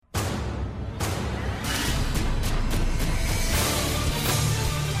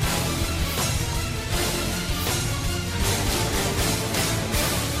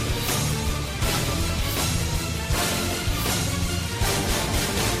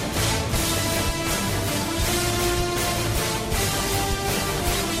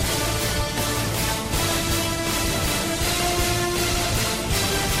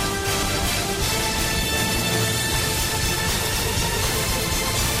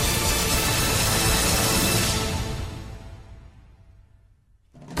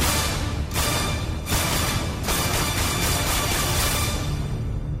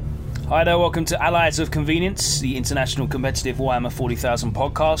Hi there, welcome to Allies of Convenience, the international competitive Warhammer 40,000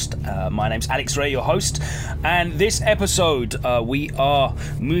 podcast. My name's Alex Ray, your host, and this episode we are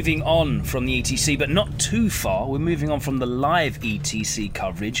moving on from the ETC, but not too far. We're moving on from the live ETC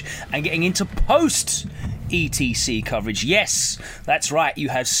coverage and getting into post ETC coverage. Yes, that's right, you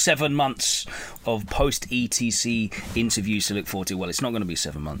have 7 months of post-ETC interviews to look forward to. Well, it's not going to be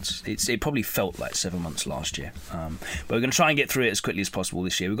 7 months. It probably felt like 7 months last year. But we're going to try and get through it as quickly as possible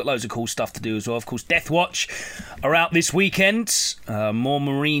this year. We've got loads of cool stuff to do as well. Of course, Death Watch are out this weekend. More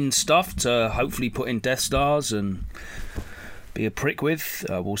Marine stuff to hopefully put in Death Stars and be a prick with.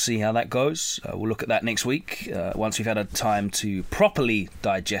 We'll see how that goes. We'll look at that next week once we've had a time to properly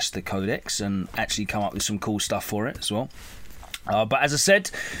digest the Codex and actually come up with some cool stuff for it as well. But as I said,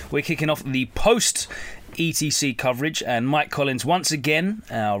 we're kicking off the post-ETC coverage, and Mike Collins, once again,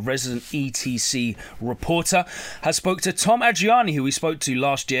 our resident ETC reporter, has spoke to Tom Adriani, who we spoke to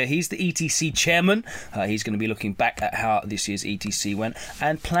last year. He's the ETC chairman. He's going to be looking back at how this year's ETC went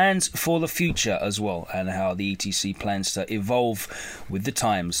and plans for the future as well, and how the ETC plans to evolve with the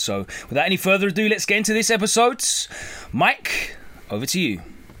times. So without any further ado, let's get into this episode. Mike, over to you.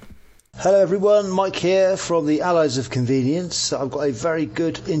 Hello everyone, Mike here from the Allies of Convenience. I've got a very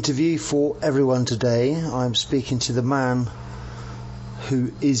good interview for everyone today. I'm speaking to the man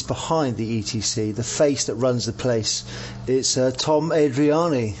who is behind the ETC, the face that runs the place. It's Tom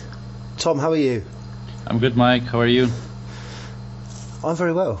Adriani. Tom, how are you? I'm good, Mike. How are you? I'm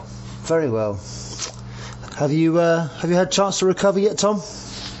very well, very well. Have you had a chance to recover yet, Tom?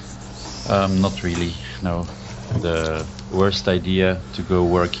 Not really, no. The worst idea to go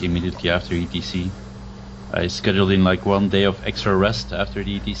work immediately after ETC. I scheduled in like 1 day of extra rest after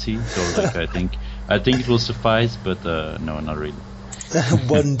the ETC, so like I think it will suffice, but no, not really.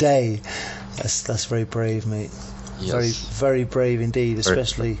 1 day. That's very brave, mate. Yes. Very, very brave indeed,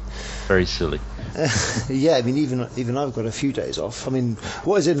 especially. Very silly. Yeah, I mean, even I've got a few days off. I mean,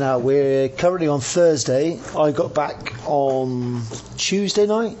 what is it now? We're currently on Thursday. I got back on Tuesday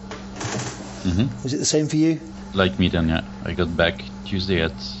night. Mm-hmm. Was it the same for you? Like me then, yeah. I got back Tuesday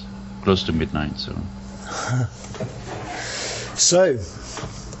at close to midnight, so. So,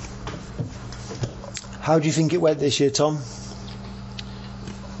 how do you think it went this year, Tom?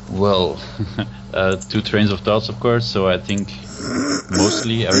 Well, two trains of thoughts, of course. So I think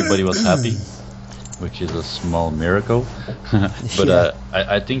mostly everybody was happy, which is a small miracle. But Yeah.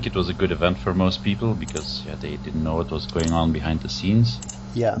 I think it was a good event for most people because they didn't know what was going on behind the scenes.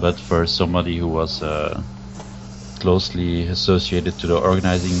 Yeah. But for somebody who was closely associated to the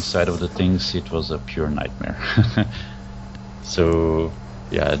organizing side of the things, it was a pure nightmare. So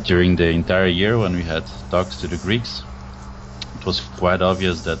yeah, during the entire year when we had talks to the Greeks, it was quite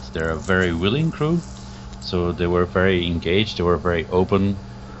obvious that they're a very willing crew. So they were very engaged, they were very open,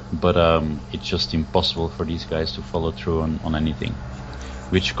 but it's just impossible for these guys to follow through on anything,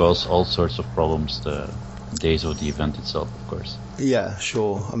 which caused all sorts of problems the days of the event itself, of course. Yeah,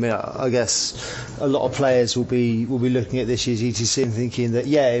 sure. I mean, I guess a lot of players will be looking at this year's ETC and thinking that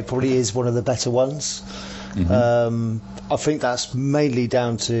it probably is one of the better ones. Mm-hmm. I think that's mainly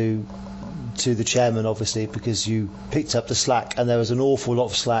down to the chairman, obviously, because you picked up the slack, and there was an awful lot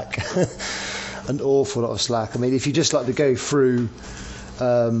of slack. An awful lot of slack. I mean, if you just like to go through,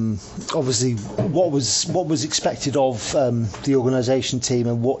 obviously, what was expected of the organisation team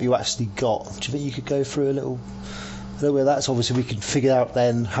and what you actually got. Do you think you could go through a little bit of that? So obviously we can figure out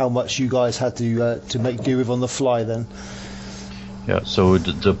then how much you guys had to make do with on the fly then. Yeah, so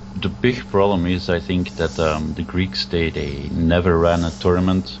the big problem is, I think, that the Greeks, they never ran a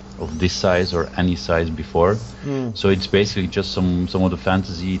tournament of this size or any size before. So it's basically just some of the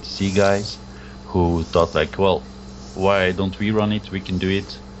fantasy ETC guys who thought like, well, why don't we run it? We can do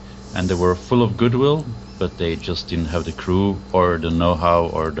it. And they were full of goodwill, but they just didn't have the crew or the know-how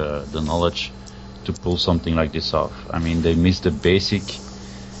or the knowledge to pull something like this off. I mean, they missed the basic,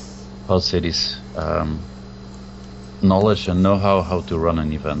 knowledge and know-how how to run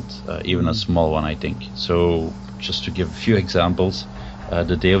an event, even a small one, I think. So just to give a few examples,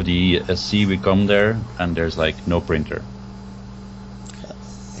 the day of the SC we come there and there's like no printer.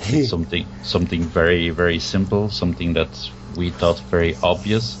 It's something very, very simple, something that we thought very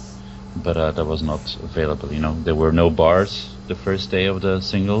obvious, but that was not available. There were no bars the first day of the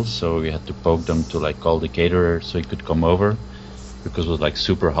singles, so we had to poke them to like call the caterer so he could come over because it was like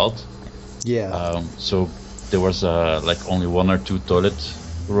super hot. Yeah. So there was like only 1 or 2 toilet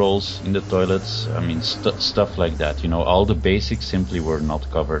rolls in the toilets. I mean, stuff like that. All the basics simply were not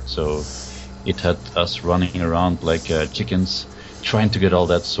covered. So it had us running around like chickens, trying to get all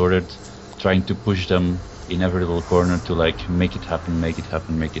that sorted, trying to push them in every little corner to like make it happen.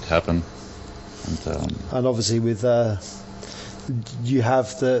 And obviously with you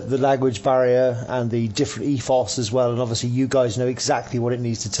have the language barrier and the different ethos as well, and obviously you guys know exactly what it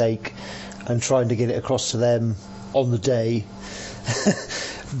needs to take, and trying to get it across to them on the day.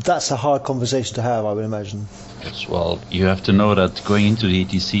 That's a hard conversation to have, I would imagine. Yes, well, you have to know that going into the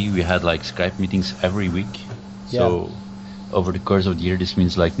ATC, we had like Skype meetings every week. So over the course of the year, this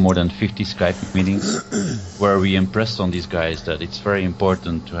means like more than 50 Skype meetings where we impressed on these guys that it's very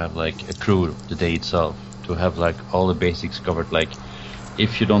important to have like a crew the day itself, to have like all the basics covered. Like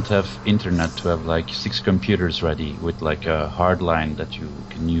if you don't have internet, to have like 6 computers ready with like a hard line that you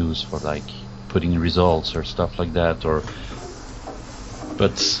can use for like putting results or stuff like that.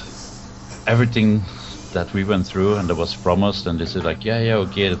 But everything that we went through and that was promised, and they said like, yeah,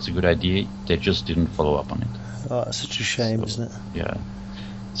 okay, that's a good idea, they just didn't follow up on it. Oh, that's such a shame, isn't it? Yeah.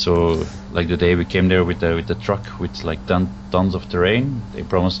 So like the day we came there with the truck with like tons of terrain, they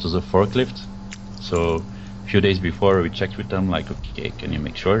promised us a forklift. So a few days before we checked with them like, okay, can you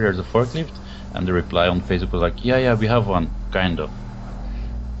make sure there's a forklift? And the reply on Facebook was like, yeah, we have one, kind of.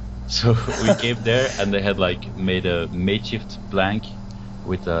 So we came there and they had like made a makeshift plank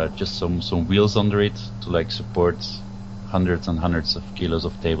with just some wheels under it to like support hundreds and hundreds of kilos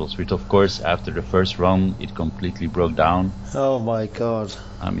of tables, which of course after the first run it completely broke down. Oh my god.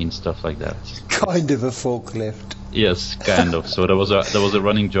 I mean, stuff like that. Kind of a forklift. Yes, kind of. So there was a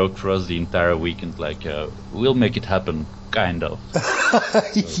running joke for us the entire weekend, like we'll make it happen, kind of.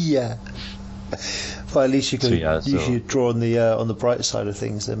 Yeah. Well, at least you could you should draw on the bright side of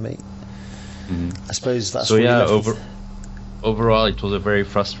things then, mate. Mm-hmm. I suppose that's so overall it was a very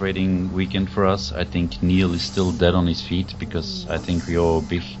frustrating weekend for us. I think Neil is still dead on his feet because I think we owe a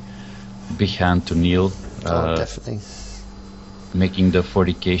big hand to Neil. Definitely. Making the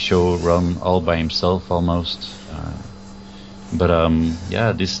 40k show run all by himself almost.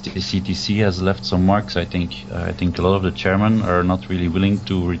 This CTC has left some marks. I think a lot of the chairmen are not really willing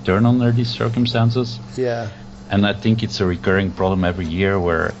to return under these circumstances. Yeah. And I think it's a recurring problem every year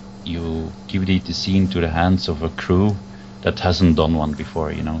where you give the ETC into the hands of a crew that hasn't done one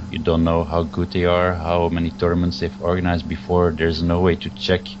before. You know, you don't know how good they are, how many tournaments they've organized before. There's no way to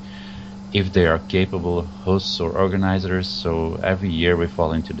check if they are capable hosts or organizers. So every year we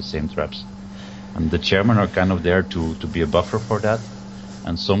fall into the same traps. And the chairmen are kind of there to be a buffer for that.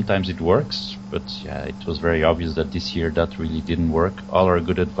 And sometimes it works, but yeah, it was very obvious that this year that really didn't work. All our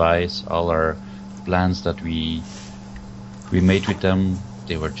good advice, all our plans that we made with them,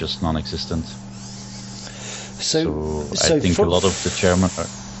 they were just non-existent. So I think a lot of the chairmen are...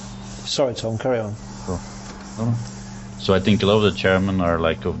 Sorry, Tom, carry on. So I think a lot of the chairmen are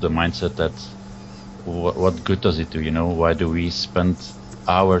like of the mindset that what good does it do, you know? Why do we spend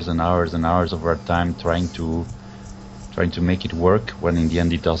hours and hours and hours of our time trying to make it work when in the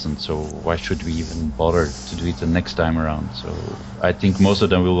end it doesn't? So why should we even bother to do it the next time around? So I think most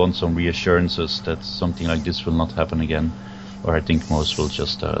of them will want some reassurances that something like this will not happen again, or I think most will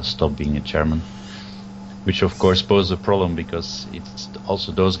just stop being a chairman, which of course poses a problem because it's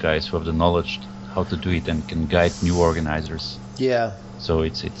also those guys who have the knowledge how to do it and can guide new organizers. Yeah. So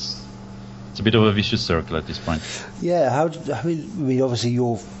it's a bit of a vicious circle at this point. Yeah. I mean, obviously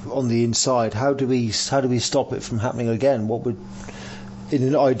you're on the inside. How do we stop it from happening again? What would, in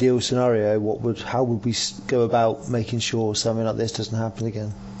an ideal scenario, how would we go about making sure something like this doesn't happen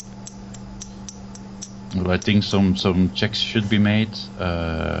again? Well, I think some checks should be made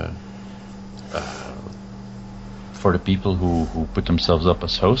for the people who put themselves up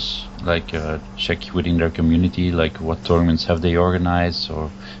as hosts, like check within their community, like what tournaments have they organized, or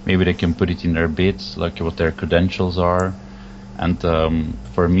maybe they can put it in their bids, like what their credentials are. And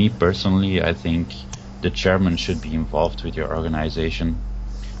for me personally, I think the chairman should be involved with your organization,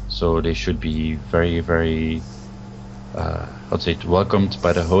 so they should be very, very welcomed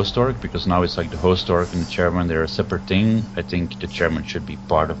by the host org, because now it's like the host org and the chairman, they're a separate thing. I think the chairman should be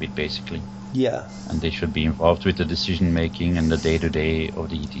part of it basically. Yeah. And they should be involved with the decision making and the day-to-day of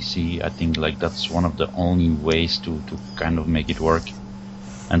the ETC. I think like that's one of the only ways to kind of make it work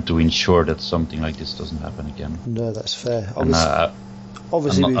and to ensure that something like this doesn't happen again. No, that's fair.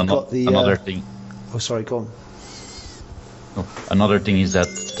 Obviously we've got the... Another thing... Oh, sorry, go on. No, another thing is that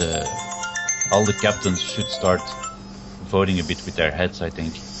all the captains should start voting a bit with their heads, I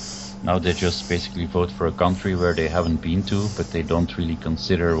think. Now they just basically vote for a country where they haven't been to, but they don't really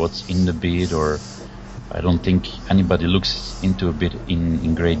consider what's in the bid, or I don't think anybody looks into a bid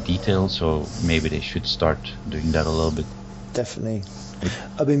in great detail, so maybe they should start doing that a little bit. Definitely.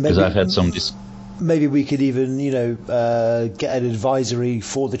 I mean, because I've had some... Maybe we could even, get an advisory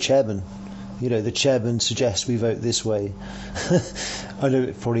for the chairman. the chairman suggests we vote this way. I know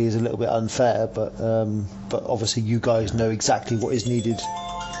it probably is a little bit unfair, but obviously you guys know exactly what is needed.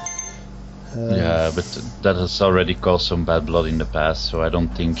 Yeah, but that has already caused some bad blood in the past, so I don't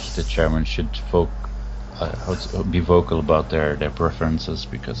think the chairman should be vocal about their preferences,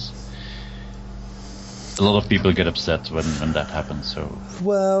 because a lot of people get upset when that happens. So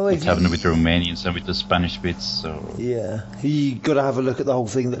it happened with the Romanians and with the Spanish bits. So yeah, you got to have a look at the whole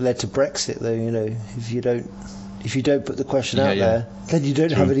thing that led to Brexit, though. If you don't put the question out there, then you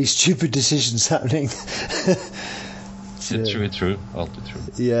don't have any stupid decisions happening. True, all the true.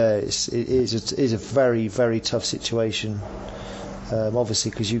 Yeah, it is a very, very tough situation.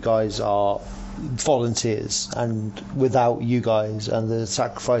 Obviously, because you guys are volunteers, and without you guys and the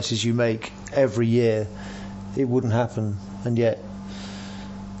sacrifices you make every year, it wouldn't happen. And yet,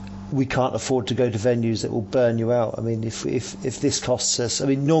 we can't afford to go to venues that will burn you out. I mean, if this costs us, I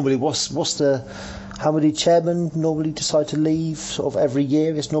mean, normally how many chairmen normally decide to leave sort of every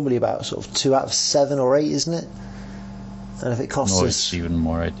year? It's normally about sort of 2 out of 7 or 8, isn't it? And if it costs us, it's even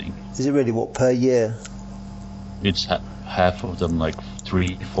more, I think. Is it really per year? It's half of them, like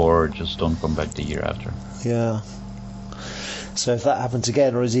 3, 4, just don't come back the year after. Yeah. So if that happens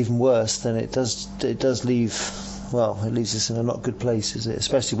again, or is even worse, then it does leave. Well, it leaves us in a not good place, is it?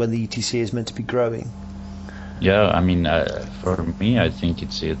 Especially when the ETC is meant to be growing. Yeah, I mean, for me, I think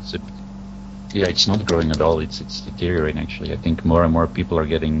it's not growing at all. It's deteriorating, actually. I think more and more people are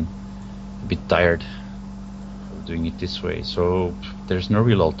getting a bit tired of doing it this way. So there's no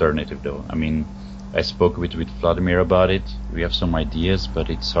real alternative, though. I mean, I spoke with Vladimir about it. We have some ideas, but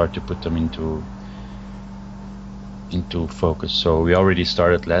it's hard to put them into focus. So we already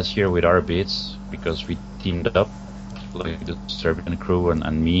started last year with our bids, because we teamed up, like the Serbian crew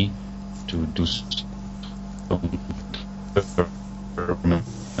and me, to do some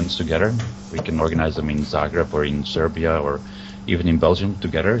tournaments together. We can organize them in Zagreb or in Serbia or even in Belgium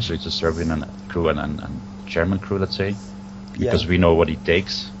together. So it's a Serbian crew and German crew, let's say, because we know what it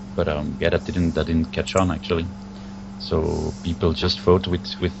takes. But that didn't catch on, actually. So people just vote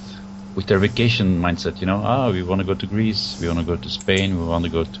with their vacation mindset, we want to go to Greece, we want to go to Spain, we want to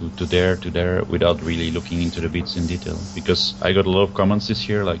go to there, without really looking into the bids in detail. Because I got a lot of comments this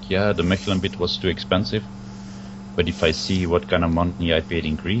year, like, the Mechelen bid was too expensive, but if I see what kind of money I paid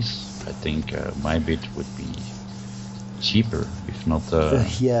in Greece, I think my bid would be cheaper, if not.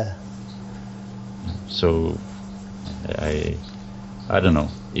 So I don't know.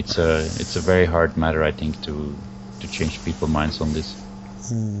 It's a very hard matter, I think, to change people's minds on this.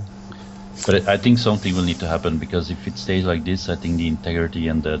 But I think something will need to happen, because if it stays like this, I think the integrity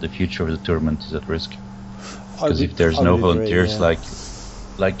and the future of the tournament is at risk. Because if there's no volunteers like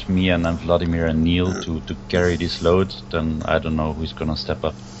me and Vladimir and Neil to carry this load, then I don't know who's going to step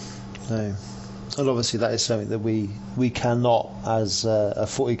up. No. And obviously that is something that we cannot, as a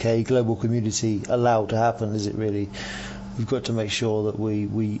 40k global community, allow to happen, is it really? We've got to make sure that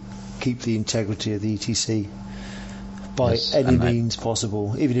we keep the integrity of the ETC by any means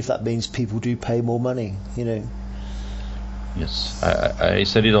possible, even if that means people do pay more money, Yes, I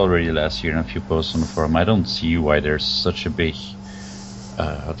said it already last year in a few posts on the forum. I don't see why there's such a big,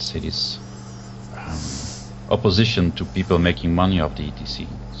 opposition to people making money off the ETC.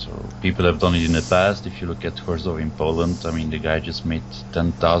 So people have done it in the past. If you look at Horzov in Poland, I mean, the guy just made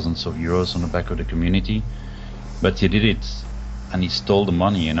 10,000s of euros on the back of the community, but he did it and he stole the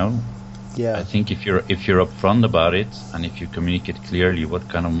money, Yeah. I think if you're upfront about it, and if you communicate clearly what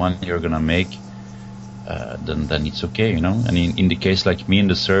kind of money you're gonna make, then it's okay, And in the case like me and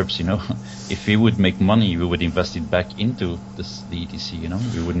the Serbs, if we would make money, we would invest it back into the ETC,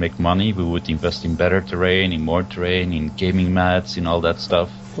 We would make money, we would invest in better terrain, in more terrain, in gaming mats, in all that stuff.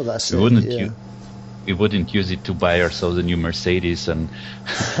 Well, that's we wouldn't use it to buy ourselves a new Mercedes and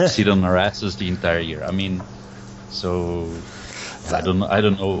sit on our asses the entire year. I mean, so. I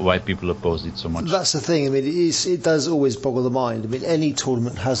don't know why people oppose it so much. That's the thing. I mean, it does always boggle the mind. I mean, any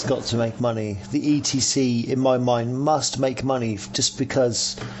tournament has got to make money. The ETC, in my mind, must make money just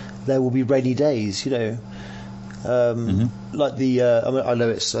because there will be rainy days. Like the. I mean, I know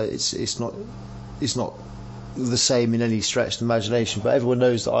it's not the same in any stretch of the imagination, but everyone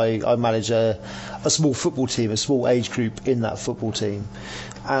knows that I manage a small football team, a small age group in that football team,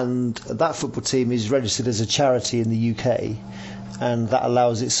 and that football team is registered as a charity in the UK. And that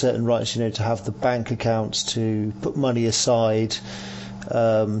allows it certain rights, to have the bank accounts, to put money aside,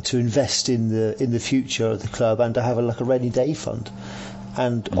 to invest in the future of the club, and to have a rainy day fund.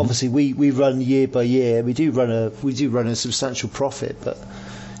 And obviously, we run year by year. We do run a substantial profit, but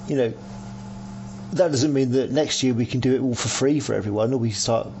that doesn't mean that next year we can do it all for free for everyone, or we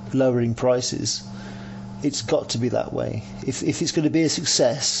start lowering prices. It's got to be that way. If it's going to be a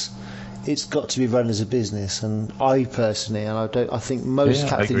success, it's got to be run as a business. And I personally, and I think most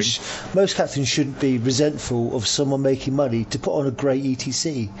captains shouldn't be resentful of someone making money to put on a great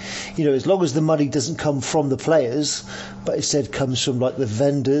ETC. You know, as long as the money doesn't come from the players, but instead comes from like the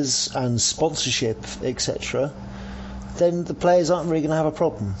vendors and sponsorship, etc., then the players aren't really going to have a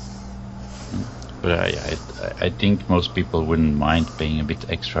problem. But I think most people wouldn't mind paying a bit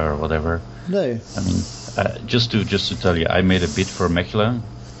extra or whatever. No. I mean, just to tell you, I made a bid for Mechelen.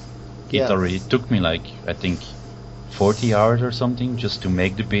 It already took me like, I think, 40 hours or something just to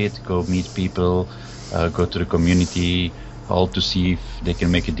make the bid, go meet people, go to the community hall to see if they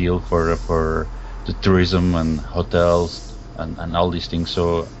can make a deal for the tourism and hotels and all these things.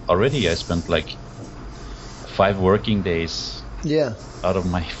 So already I spent like 5 working days out of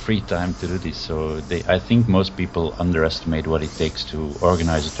my free time to do this. So I think most people underestimate what it takes to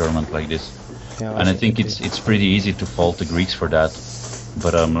organize a tournament like this. Yeah, and I think it's pretty easy to fault the Greeks for that.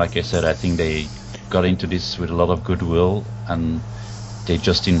 But like I said, I think they got into this with a lot of goodwill, and they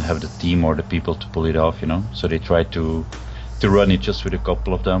just didn't have the team or the people to pull it off, you know. So they tried to run it just with a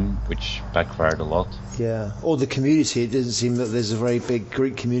couple of them, which backfired a lot. Yeah, or the community. It doesn't seem that there's a very big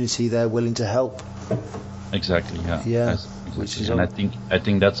Greek community there willing to help. Exactly. Yeah. Yeah. Exactly. Which is, and I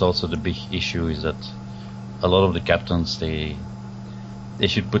think that's also the big issue, is that a lot of the captains they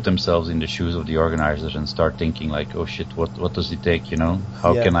should put themselves in the shoes of the organizers and start thinking like, oh shit, what does it take, you know?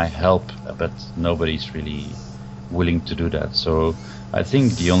 How can I help? But nobody's really willing to do that. So I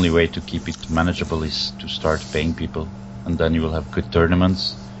think the only way to keep it manageable is to start paying people, and then you will have good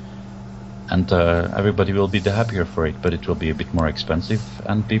tournaments, and everybody will be the happier for it. But it will be a bit more expensive,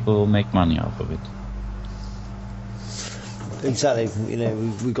 and people will make money off of it. Exactly. You know,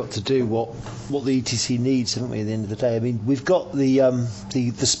 we've got to do what the ETC needs, haven't we? At the end of the day, I mean, we've got the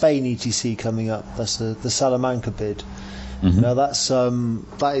Spain ETC coming up. That's the Salamanca bid. Mm-hmm. Now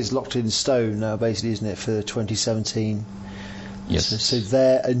that is locked in stone now, basically, isn't it, for 2017? Yes. So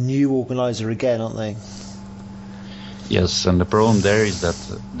they're a new organizer again, aren't they? Yes, and the problem there is that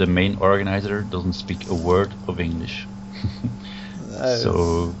the main organizer doesn't speak a word of English.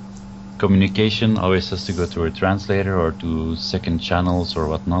 So communication always has to go through a translator or to second channels or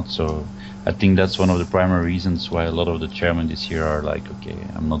whatnot. So I think that's one of the primary reasons why a lot of the chairmen this year are like, okay,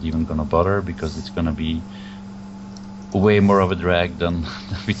 I'm not even going to bother, because it's going to be way more of a drag than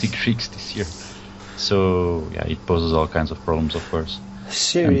with the Greeks this year. So yeah, it poses all kinds of problems, of course.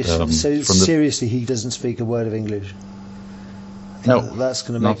 Seriously, he doesn't speak a word of English? No, that's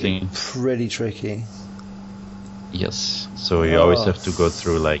going to make it pretty tricky. Yes, so you always have to go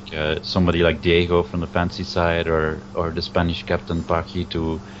through like somebody like Diego from the fantasy side, or the Spanish captain Paki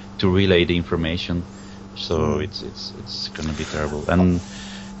to relay the information. So it's going to be terrible. And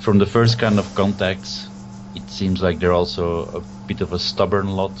from the first kind of contacts, it seems like they're also a bit of a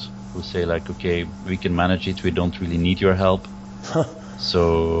stubborn lot who say like, okay, we can manage it, we don't really need your help.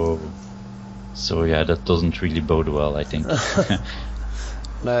 So yeah, that doesn't really bode well, I think.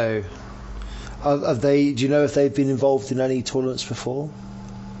 No. Do you know if they've been involved in any tournaments before?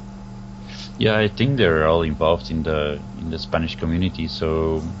 Yeah, I think they're all involved in the Spanish community.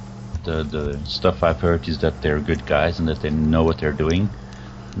 So the stuff I've heard is that they're good guys and that they know what they're doing.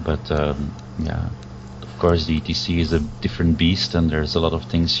 But yeah, of course the ETC is a different beast, and there's a lot of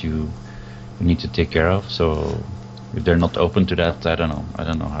things you need to take care of. So if they're not open to that, I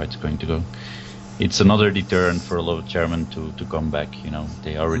don't know how it's going to go. It's another deterrent for a lot of chairmen to come back. You know,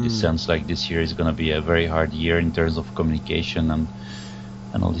 they already sense like this year is going to be a very hard year in terms of communication and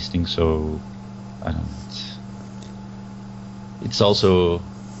all these things. So I don't know. It's also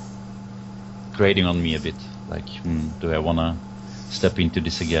grating on me a bit. Like, do I want to step into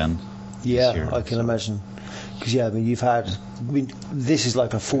this again? Yeah, this year? I can imagine. Because I mean, this is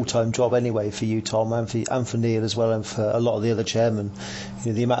like a full-time job anyway for you, Tom, and for Neil as well, and for a lot of the other chairmen. You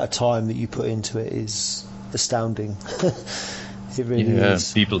know, the amount of time that you put into it is astounding. It really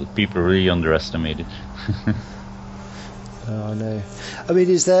is. People really underestimate it. Oh, I know. I mean,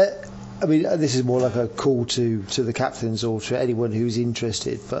 this is more like a call to the captains or to anyone who's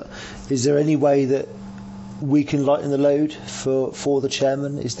interested. But is there any way that we can lighten the load for the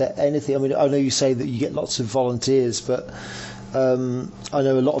chairman? Is there anything? I mean, I know you say that you get lots of volunteers, but I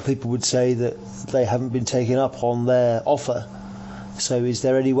know a lot of people would say that they haven't been taken up on their offer. So is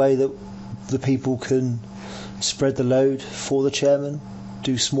there any way that the people can spread the load for the chairman,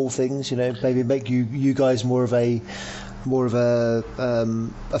 do small things, you know, maybe make you guys more of a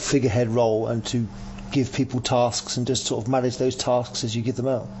figurehead role, and to give people tasks and just sort of manage those tasks as you give them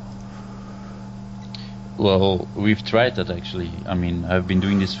out? Well, we've tried that actually. I mean, I've been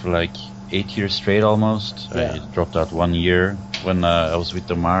doing this for like 8 years straight almost. Yeah. I dropped out 1 year when I was with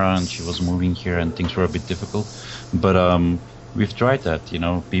Tamara and she was moving here and things were a bit difficult. But we've tried that, you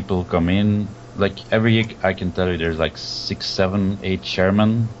know, people come in, like every year I can tell you there's like 6, 7, 8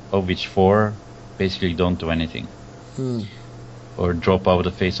 chairmen, of which 4 basically don't do anything. Or drop out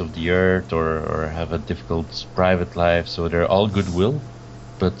the face of the earth or have a difficult private life. So they're all goodwill,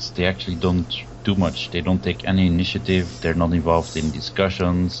 but they actually don't do much. They don't take any initiative. They're not involved in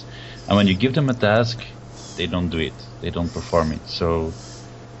discussions. And when you give them a task, they don't do it. They don't perform it. So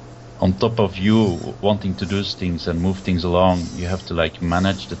on top of you wanting to do things and move things along, you have to like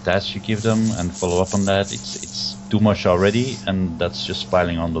manage the tasks you give them and follow up on that. It's too much already, and that's just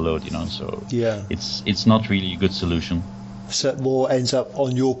piling on the load, you know. So Yeah. it's not really a good solution. So it more ends up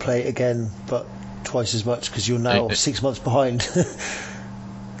on your plate again, but twice as much because you're now 6 months behind.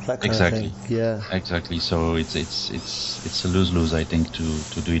 That kind Exactly. of thing. Yeah. Exactly. So it's a lose-lose, I think,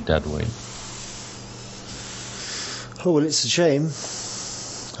 to do it that way. Oh well, it's a shame.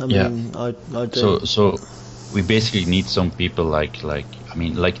 I Yeah. mean, I don't. So we basically need some people like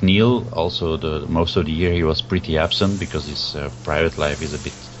Neil. Also, the most of the year he was pretty absent because his private life is a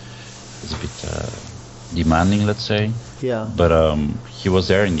bit demanding, let's say. Yeah. But he was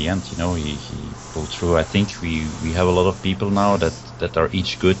there in the end, you know. He pulled through. I think we have a lot of people now that are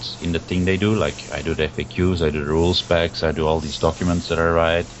each good in the thing they do. Like I do the FAQs, I do the rule specs, I do all these documents that I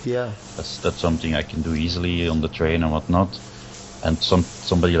write. Yeah. That's something I can do easily on the train and whatnot. And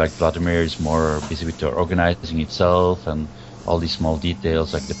somebody like Vladimir is more busy with the organizing itself and all these small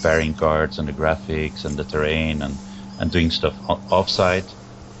details like the pairing cards and the graphics and the terrain and doing stuff offsite.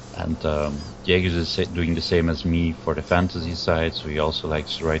 And Diego is doing the same as me for the fantasy side, so he also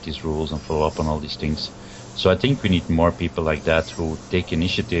likes to write his rules and follow up on all these things. So I think we need more people like that who take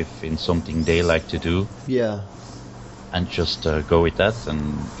initiative in something they like to do. Yeah. And just go with that,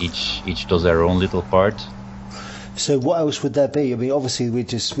 and each does their own little part. So what else would there be? I mean, obviously we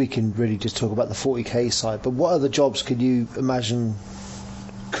can really just talk about the 40k side, but what other jobs could you imagine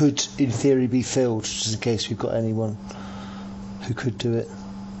could, in theory, be filled, just in case we've got anyone who could do it?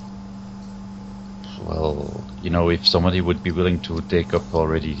 Well, you know, if somebody would be willing to take up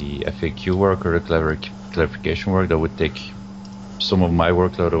already the FAQ work or the clarification work, that would take some of my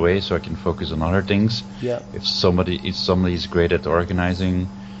workload away, so I can focus on other things. Yeah. If somebody is great at organizing,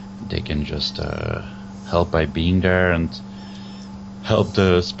 they can just help by being there and help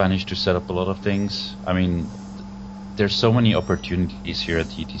the Spanish to set up a lot of things. I mean, there's so many opportunities here at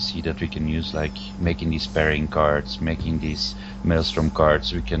ETC that we can use, like making these pairing cards, making these Maelstrom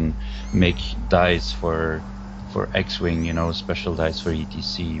cards. We can make dice for X-Wing, you know, special dice for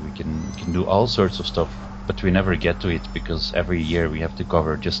ETC. We can do all sorts of stuff, but we never get to it because every year we have to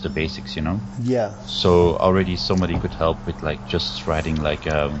cover just the basics, you know. Yeah. So already somebody could help with like just writing like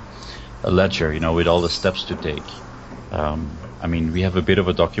a ledger, you know, with all the steps to take. I mean, we have a bit of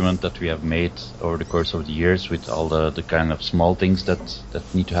a document that we have made over the course of the years with all the kind of small things that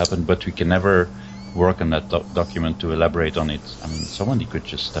need to happen, but we can never work on that document to elaborate on it. I mean, somebody could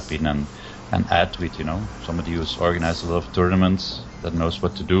just step in and add to it, you know. Somebody who's organized a lot of tournaments that knows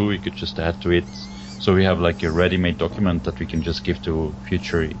what to do, we could just add to it. So we have like a ready-made document that we can just give to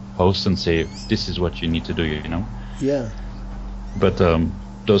future hosts and say, this is what you need to do, you know. Yeah. But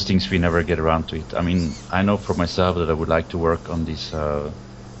those things we never get around to it. I mean, I know for myself that I would like to work on this,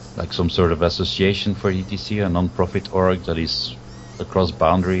 like some sort of association for ETC, a non-profit org that is across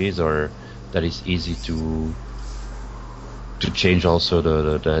boundaries, or that is easy to change also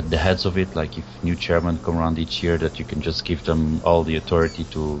the heads of it. Like if new chairmen come around each year, that you can just give them all the authority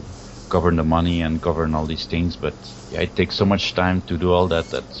to govern the money and govern all these things. But yeah, it takes so much time to do all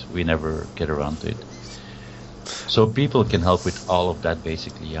that we never get around to it. So people can help with all of that,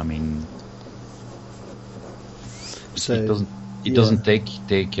 basically. I mean, So it doesn't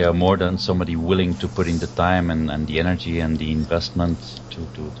take more than somebody willing to put in the time and the energy and the investment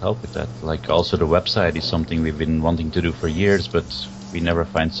to help with that. Like also the website is something we've been wanting to do for years, but we never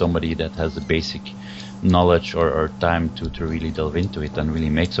find somebody that has the basic knowledge or time to really delve into it and really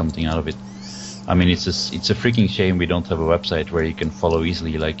make something out of it. I mean, it's a freaking shame we don't have a website where you can follow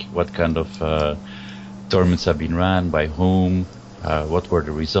easily, like what kind of tournaments have been ran, by whom, what were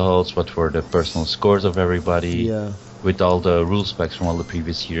the results, what were the personal scores of everybody, with all the rule specs from all the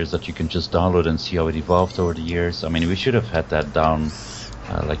previous years that you can just download and see how it evolved over the years. I mean, we should have had that down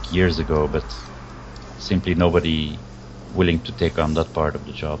like years ago, but simply nobody willing to take on that part of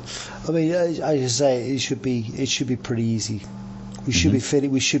the job. I mean, I just say it should be pretty easy. We should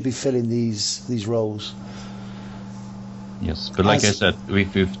be filling these roles. Yes, but like I said,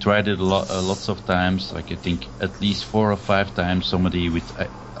 we've tried it lots of times. Like I think at least 4 or 5 times somebody with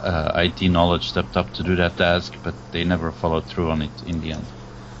IT knowledge stepped up to do that task, but they never followed through on it in the end.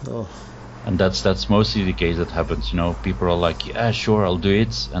 Oh. And that's mostly the case that happens. You know, people are like, yeah, sure, I'll do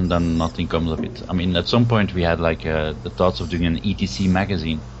it, and then nothing comes of it. I mean, at some point we had like the thoughts of doing an ETC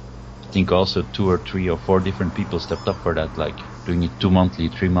magazine. I think also 2 or 3 or 4 different people stepped up for that, like doing it 2 monthly,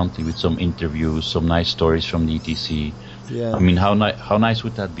 3 monthly with some interviews, some nice stories from the ETC. Yeah. I mean, how nice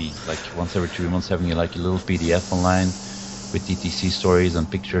would that be? Like once every 3 months having like a little PDF online with ETC stories and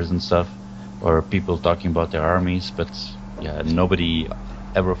pictures and stuff, or people talking about their armies. But yeah, nobody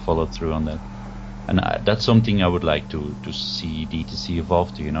ever followed through on that. And that's something I would like to see DTC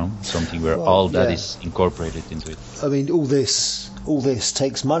evolve to, you know, something where all that is incorporated into it. I mean, all this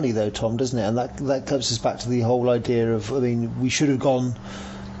takes money, though, Tom, doesn't it? And that comes us back to the whole idea of, I mean, we should have gone,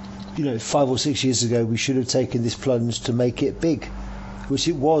 you know, 5 or 6 years ago, we should have taken this plunge to make it big, which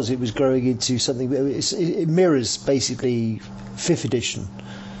it was. It was growing into something. It mirrors basically 5th edition.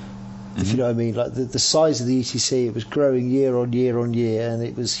 If you know what I mean, like the size of the ETC, it was growing year on year on year, and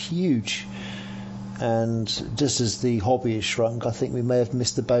it was huge. And just as the hobby has shrunk, I think we may have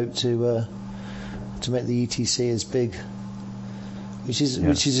missed the boat to make the ETC as big, which is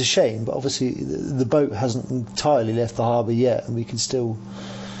a shame. But obviously, the boat hasn't entirely left the harbour yet, and we can still,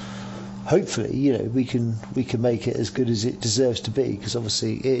 hopefully, you know, we can make it as good as it deserves to be, because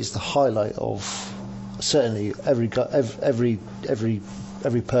obviously it is the highlight of certainly every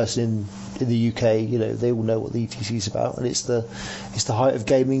person in the UK. You know, they all know what the ETC is about, and it's the height of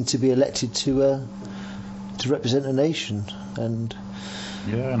gaming to be elected to represent a nation. And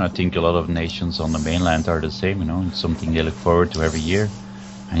I think a lot of nations on the mainland are the same. You know, it's something they look forward to every year,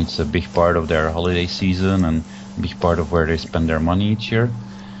 and it's a big part of their holiday season and a big part of where they spend their money each year.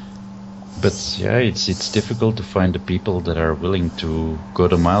 But yeah, it's difficult to find the people that are willing to go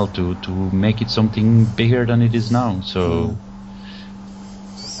the mile to make it something bigger than it is now. So.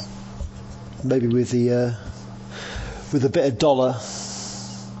 Maybe with a bit of dollar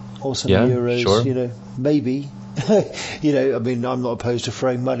or some euros, sure. You know, maybe. You know, I mean, I'm not opposed to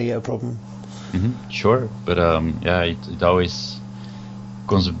throwing money at a problem. Sure, but it always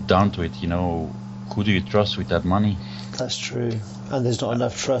comes down to it. You know, who do you trust with that money? That's true, and there's not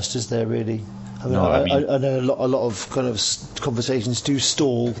enough trust, is there really? I mean, I know a lot of kind of conversations do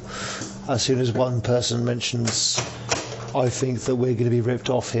stall as soon as one person mentions, I think that we're going to be ripped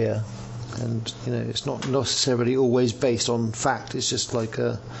off here. And you know, it's not necessarily always based on fact. It's just like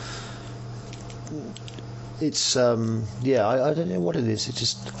I don't know what it is. It's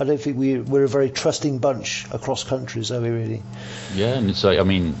just, I don't think we're a very trusting bunch across countries, are we really? Yeah, and it's like, I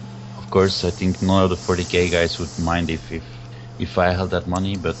mean, of course, I think none of the 40k guys would mind if I held that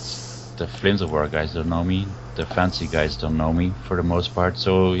money, but the Flames of War guys don't know me. The fancy guys don't know me for the most part.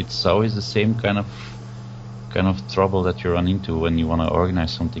 So it's always the same kind of trouble that you run into when you want to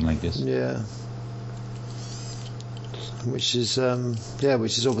organize something like this. Yeah. Which is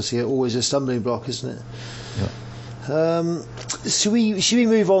obviously always a stumbling block, isn't it? Yeah. Should we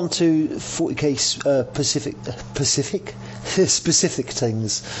move on to 40k specific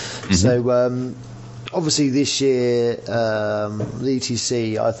things? So obviously this year the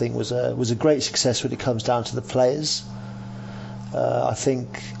ETC, I think, was a great success when it comes down to the players. I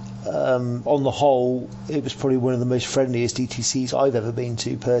think on the whole, it was probably one of the most friendliest ETCs I've ever been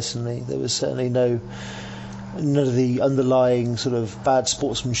to personally. There was certainly none of the underlying sort of bad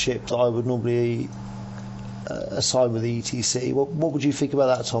sportsmanship that I would normally assign with the ETC. What would you think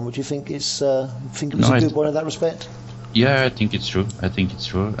about that, Tom? Would you think it was a good one in that respect? Yeah, I think it's true.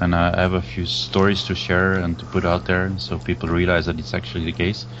 And I have a few stories to share and to put out there so people realize that it's actually the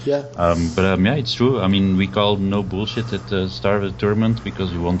case. Yeah. But it's true. I mean, we called no bullshit at the start of the tournament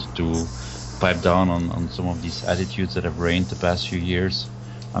because we wanted to pipe down on some of these attitudes that have reigned the past few years.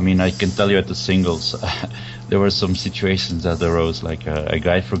 I mean, I can tell you at the singles, there were some situations that arose, like a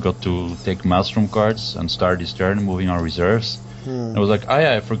guy forgot to take Maelstrom cards and started his turn moving on reserves. I was like,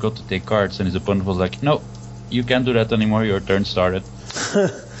 I forgot to take cards, and his opponent was like, no, you can't do that anymore, your turn started.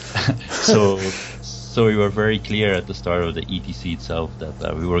 So we were very clear at the start of the ETC itself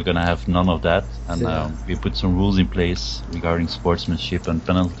that we were going to have none of that, and we put some rules in place regarding sportsmanship and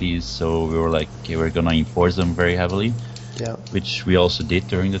penalties, so we were like, okay, we're going to enforce them very heavily, which we also did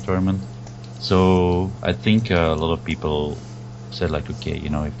during the tournament. So I think a lot of people said like, okay, you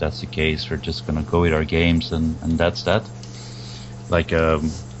know, if that's the case, we're just going to go with our games, and that's that. Like,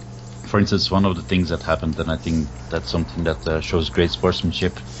 for instance, one of the things that happened, and I think that's something that shows great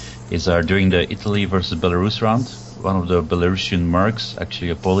sportsmanship, is during the Italy versus Belarus round, one of the Belarusian mercs, actually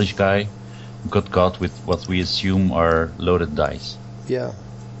a Polish guy, got caught with what we assume are loaded dice. Yeah.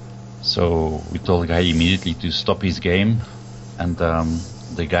 So we told the guy immediately to stop his game, and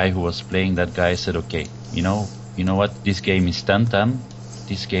the guy who was playing that guy said, okay, you know what, this game is 10-10,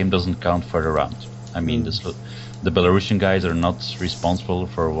 this game doesn't count for the round. I mean, the Belarusian guys are not responsible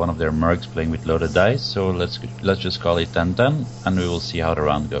for one of their mercs playing with loaded dice, so let's just call it 10-10, and we will see how the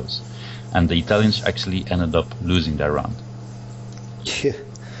round goes. And the Italians actually ended up losing that round. Yeah.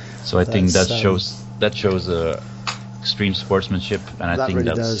 So I think that shows extreme sportsmanship, and I think really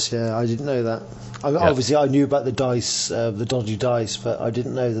that does. Yeah, I didn't know that. Obviously, I knew about the dice, the dodgy dice, but I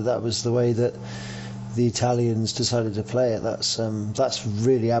didn't know that was the way that the Italians decided to play it. That's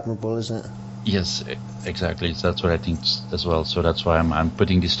really admirable, isn't it? Yes, exactly. That's what I think as well. So that's why I'm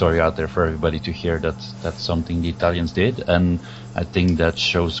putting this story out there for everybody to hear, that that's something the Italians did, and I think that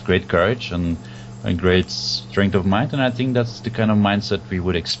shows great courage and great strength of mind, and I think that's the kind of mindset we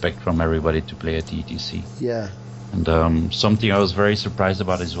would expect from everybody to play at the ETC. Yeah. And something I was very surprised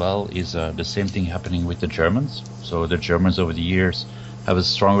about as well is the same thing happening with the Germans. So the Germans over the years have a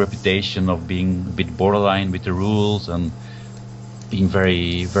strong reputation of being a bit borderline with the rules and being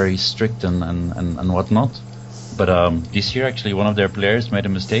very, very strict and whatnot. But this year, actually, one of their players made a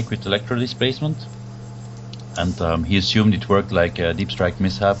mistake with electro displacement. And he assumed it worked like a Deep Strike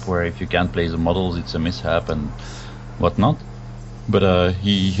mishap, where if you can't place the models, it's a mishap and whatnot. But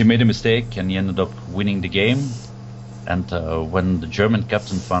he made a mistake, and he ended up winning the game. And when the German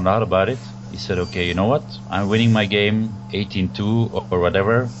captain found out about it, he said, okay, you know what? I'm winning my game 18-2 or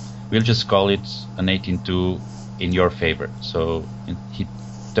whatever. We'll just call it an 18-2 in your favor. So he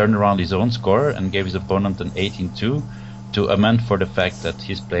turned around his own score and gave his opponent an 18-2 to amend for the fact that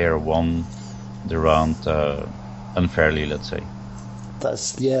his player won the round unfairly, let's say.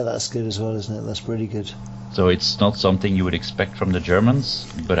 That's good as well, isn't it? That's pretty good. So it's not something you would expect from the Germans,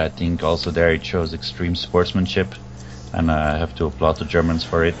 but I think also there it shows extreme sportsmanship, and I have to applaud the Germans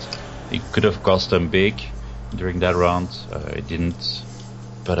for it. It could have cost them big during that round. It didn't,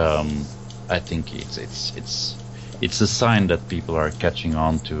 but I think it's a sign that people are catching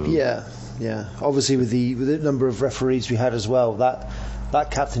on to. Yeah. Obviously, with the number of referees we had as well,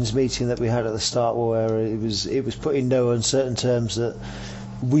 that captain's meeting that we had at the start, where it was put in no uncertain terms that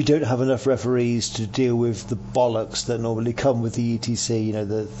we don't have enough referees to deal with the bollocks that normally come with the ETC. You know,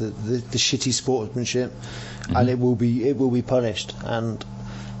 the shitty sportsmanship, and it will be punished. And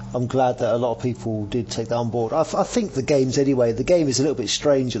I'm glad that a lot of people did take that on board. I think the game is a little bit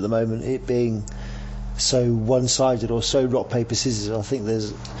strange at the moment, it being so one-sided or so rock paper scissors. I think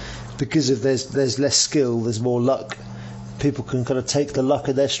there's less skill, there's more luck. People can kind of take the luck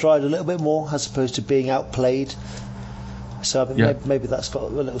in their stride a little bit more, as opposed to being outplayed. So I think maybe that's got a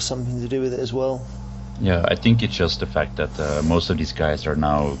little something to do with it as well. Yeah, I think it's just the fact that most of these guys are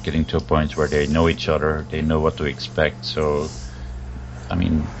now getting to a point where they know each other, they know what to expect. So, I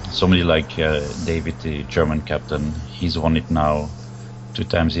mean, somebody like David, the German captain, he's won it now 2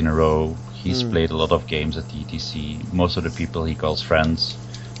 times in a row. He's played a lot of games at the ETC. Most of the people he calls friends.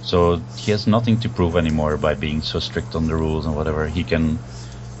 So he has nothing to prove anymore by being so strict on the rules and whatever. He can...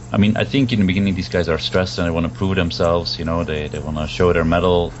 I mean, I think in the beginning these guys are stressed and they want to prove themselves, you know, they want to show their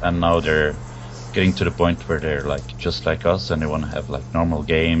medal, and now they're getting to the point where they're like just like us and they want to have like normal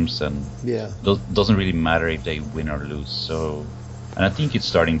games, and doesn't really matter if they win or lose. So, and I think it's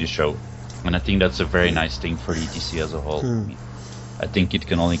starting to show, and I think that's a very nice thing for the ETC as a whole. I think it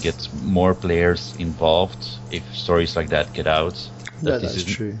can only get more players involved if stories like that get out. That's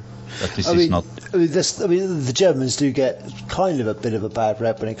true. That this is not. The Germans do get kind of a bit of a bad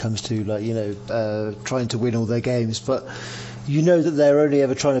rep when it comes to, like, you know, trying to win all their games, but you know that they're only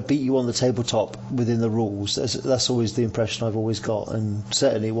ever trying to beat you on the tabletop within the rules. That's always the impression I've always got, and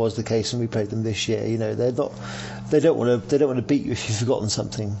certainly was the case when we played them this year. You know, they don't want to beat you if you've forgotten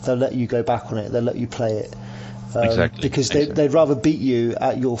something. They'll let you go back on it. They'll let you play it. Because they'd rather beat you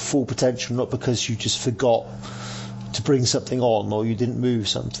at your full potential, not because you just forgot to bring something on or you didn't move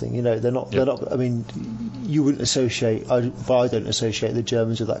something. You know, they're not. I mean, you wouldn't associate. I don't associate the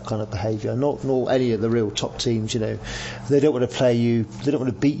Germans with that kind of behaviour. Nor any of the real top teams. You know, they don't want to play you. They don't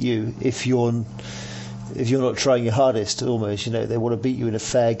want to beat you if you're not trying your hardest. Almost, you know, they want to beat you in a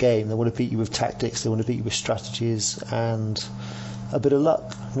fair game. They want to beat you with tactics. They want to beat you with strategies and a bit of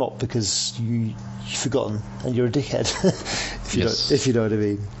luck, not because you've forgotten and you're a dickhead. if you know what I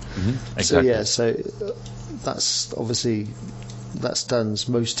mean. Exactly. So that stands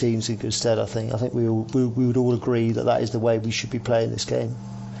most teams in good stead. I think we would all agree that is the way we should be playing this game.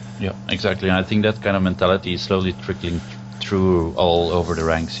 Yeah, exactly. And I think that kind of mentality is slowly trickling through all over the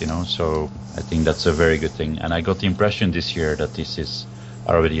ranks, you know. So I think that's a very good thing. And I got the impression this year that this is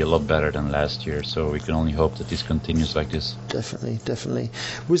already a lot better than last year. So we can only hope that this continues like this. Definitely.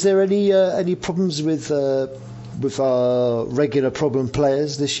 Was there any problems with our regular problem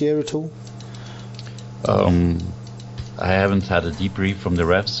players this year at all? I haven't had a debrief from the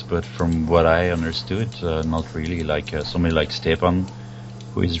refs, but from what I understood, not really. Like somebody like Stepan,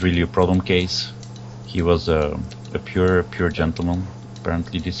 who is really a problem case. He was a pure gentleman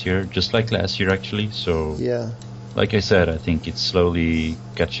apparently this year, just like last year actually. So yeah, like I said, I think it's slowly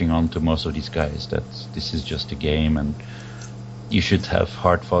catching on to most of these guys that this is just a game, and you should have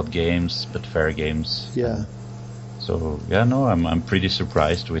hard-fought games but fair games. Yeah. So yeah, no, I'm pretty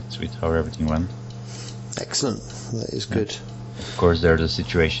surprised with how everything went. Excellent. That is good. Of course, there's a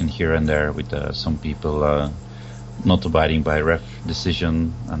situation here and there with some people not abiding by ref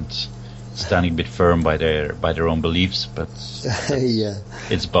decision and standing a bit firm by their own beliefs, but yeah,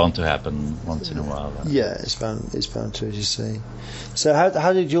 it's bound to happen once in a while. Yeah, it's bound to, as you say. So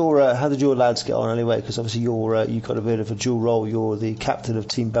how did your lads get on anyway? Because obviously you've got a bit of a dual role. You're the captain of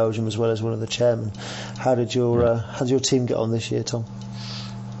Team Belgium as well as one of the chairmen. How did your team get on this year, Tom?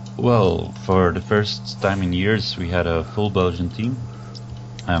 Well, for the first time in years, we had a full Belgian team,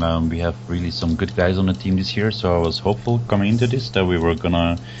 and we have really some good guys on the team this year. So I was hopeful coming into this that we were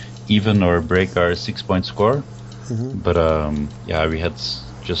gonna even or break our 6-point score. Mm-hmm. But we had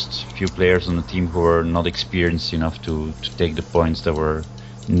just a few players on the team who were not experienced enough to take the points that were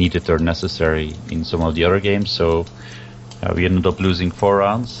needed or necessary in some of the other games. So we ended up losing 4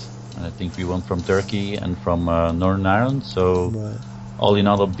 rounds, and I think we won from Turkey and from Northern Ireland. So. Right. All in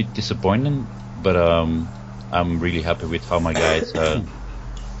all, a bit disappointing, but I'm really happy with how my guys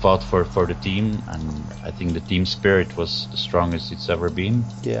fought for the team, and I think the team spirit was the strongest it's ever been.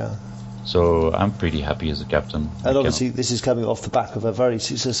 Yeah. So I'm pretty happy as a captain. And obviously, this is coming off the back of a very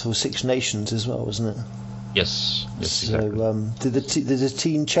successful Six Nations as well, isn't it? Yes, so, exactly. Did the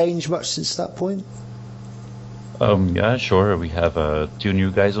team change much since that point? Yeah, sure. We have 2 new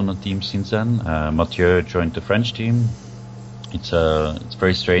guys on the team since then. Mathieu joined the French team. It's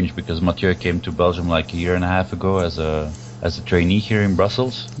very strange because Mathieu came to Belgium like a year and a half ago as a trainee here in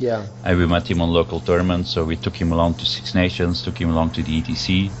Brussels. Yeah. And we met him on local tournaments, so we took him along to Six Nations, took him along to the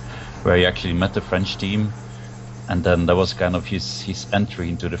ETC, where he actually met the French team. And then that was kind of his entry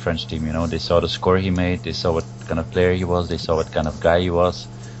into the French team. You know, they saw the score he made, they saw what kind of player he was, they saw what kind of guy he was.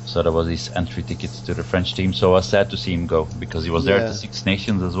 So that was his entry ticket to the French team. So I was sad to see him go because he was there at the Six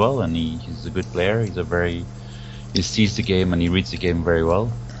Nations as well, and he's a good player. He sees the game and he reads the game very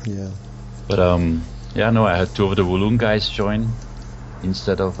well. Yeah. But I had 2 of the Walloon guys join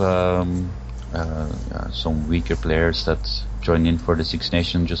instead of some weaker players that joined in for the Six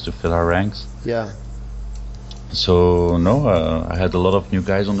Nations just to fill our ranks. Yeah. So I had a lot of new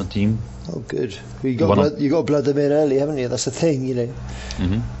guys on the team. Oh, good. Well, you got to blood them in early, haven't you? That's the thing, you know.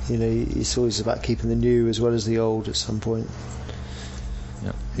 Mm-hmm. You know, it's always about keeping the new as well as the old at some point.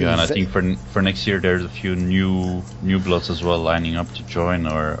 Yeah, and I think for next year there's a few new bloods as well lining up to join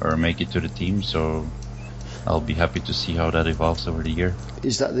or make it to the team. So I'll be happy to see how that evolves over the year.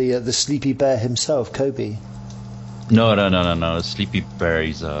 Is that the Sleepy Bear himself, Kobe? No. Sleepy Bear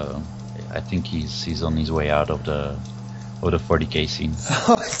is I think he's on his way out of the 40k scene.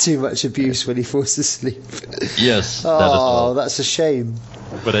 Too much abuse when he falls asleep. Yes. Oh, that's a shame.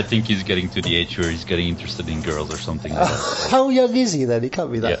 But I think he's getting to the age where he's getting interested in girls or something like that. How young is he then? He can't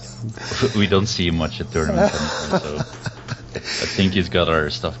be that young. We don't see him much at tournaments anymore, so I think he's got other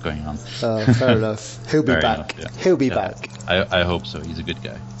stuff going on. Oh, fair enough. He'll be back. Enough, yeah. He'll be back. I hope so. He's a good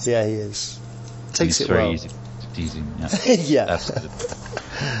guy. Yeah, he is. Takes he's it very well. easy to tease him. Yeah. Yeah. Absolutely.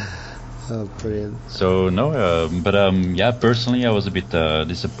 Oh, brilliant. So personally I was a bit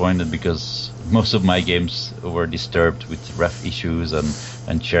disappointed because most of my games were disturbed with ref issues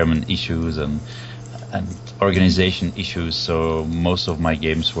and chairman issues and organization issues, so most of my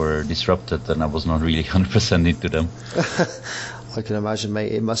games were disrupted and I was not really 100% into them. I can imagine,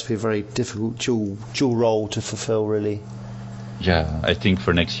 mate. It must be a very difficult dual role to fulfill, really. Yeah, I think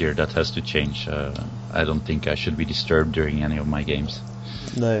for next year that has to change. I don't think I should be disturbed during any of my games.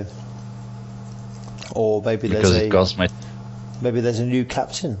 No. Or maybe maybe there's a new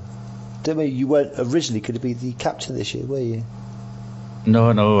captain. You weren't originally going to be the captain this year, were you?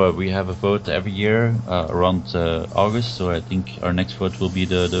 No. We have a vote every year around August. So I think our next vote will be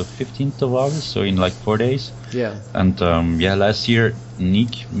the 15th of August. So in like 4 days. Yeah. And last year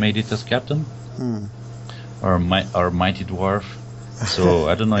Nick made it as captain. Our mighty dwarf. So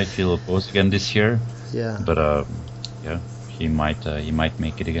I don't know if he'll post again this year. Yeah. But he might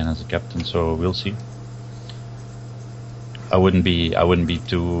make it again as a captain. So we'll see. I wouldn't be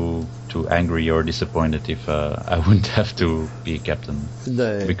too too angry or disappointed if I wouldn't have to be a captain.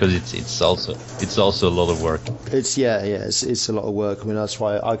 No, because it's also a lot of work. It's a lot of work. I mean, that's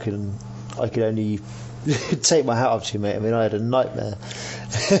why I can only take my hat off to you, mate. I mean, I had a nightmare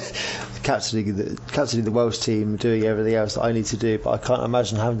captaining the Welsh team, doing everything else that I need to do, but I can't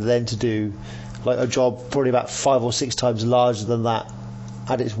imagine having then to do like a job probably about 5 or 6 times larger than that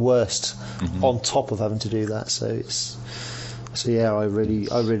at its worst, on top of having to do that. So I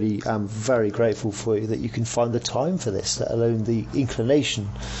really am very grateful for you that you can find the time for this, let alone the inclination.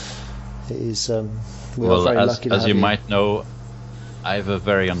 It is we are very lucky to have you. Might know, I have a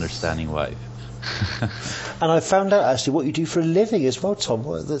very understanding wife. And I found out actually what you do for a living as well, Tom.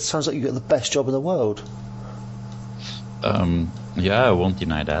 That sounds like you've got the best job in the world. Yeah, I won't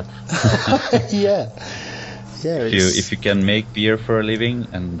deny that. Yeah. If you can make beer for a living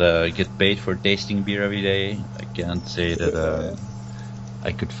and get paid for tasting beer every day, I can't say that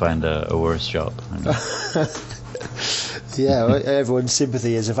I could find a worse job. I mean. Yeah, well, everyone's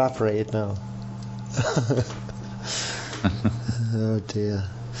sympathy has evaporated now. Oh dear.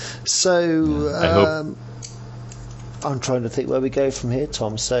 So I hope. I'm trying to think where we go from here,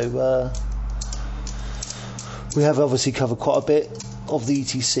 Tom. So we have obviously covered quite a bit of the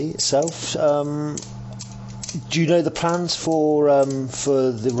ETC itself. Do you know the plans for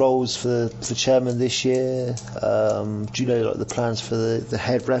the roles for chairman this year? Do you know like the plans for the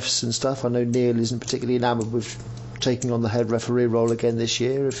head refs and stuff? I know Neil isn't particularly enamoured with taking on the head referee role again this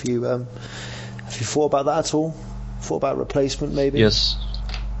year. Have you thought about that at all? Thought about replacement maybe? Yes.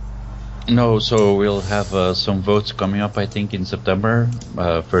 No, so we'll have some votes coming up, I think, in September.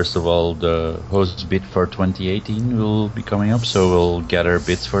 First of all, the host bid for 2018 will be coming up, so we'll gather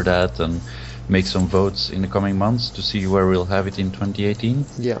bids for that and make some votes in the coming months to see where we'll have it in 2018.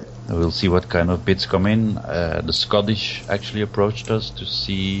 Yeah. We'll see what kind of bids come in. The Scottish actually approached us to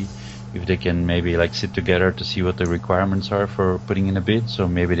see if they can maybe like sit together to see what the requirements are for putting in a bid, so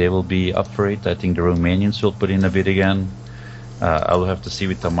maybe they will be up for it. I think the Romanians will put in a bid again. I'll have to see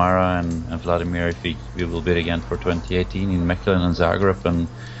with Tamara and Vladimir if we will bid again for 2018 in Mechelen and Zagreb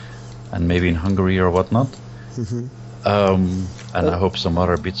and maybe in Hungary or whatnot. Mm-hmm. And I hope some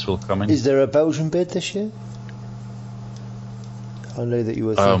other bids will come in. Is there a Belgian bid this year? I know that you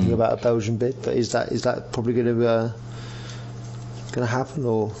were thinking about a Belgian bid, but is that probably going to happen,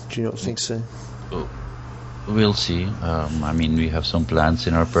 or do you not think so? We'll see. I mean, we have some plans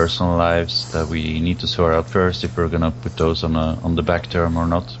in our personal lives that we need to sort out first if we're gonna put those on the back term or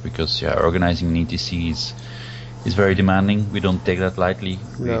not. Because organizing an ETC is very demanding. We don't take that lightly.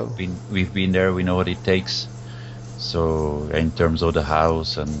 No. We've been there. We know what it takes. So in terms of the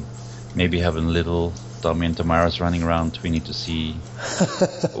house and maybe having little Tommy and Tamara's running around, we need to see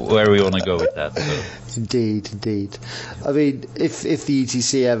where we want to go with that. So. Indeed. I mean, if the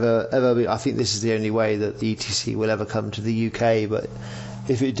ETC ever, I think this is the only way that the ETC will ever come to the UK. But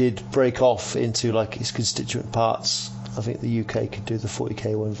if it did break off into like its constituent parts, I think the UK could do the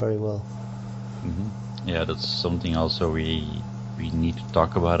 40k one very well. Mm-hmm. Yeah, that's something also we need to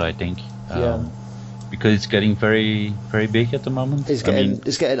talk about, I think. Yeah. Because it's getting very, very big at the moment. It's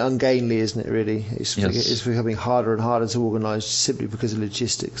getting ungainly, isn't it? Really, it's becoming harder and harder to organise simply because of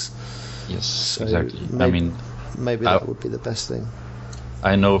logistics. Yes, so exactly. Maybe that would be the best thing.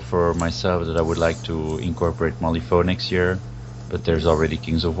 I know for myself that I would like to incorporate Malifaux next year, but there's already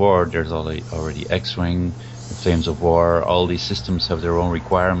Kings of War, there's already X-Wing, Flames of War. All these systems have their own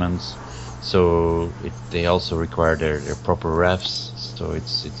requirements, so they also require their proper refs. So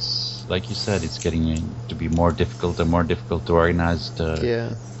it's like you said, it's getting to be more difficult and more difficult to organize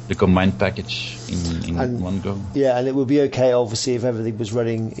the combined package in one go. Yeah, and it would be okay, obviously, if everything was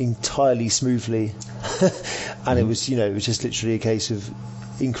running entirely smoothly, and it was just literally a case of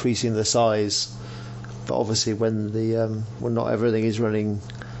increasing the size. But obviously, when not everything is running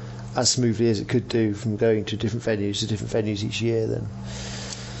as smoothly as it could do from going to different venues each year, then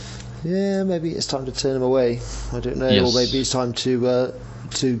maybe it's time to turn them away. I don't know, or maybe it's time to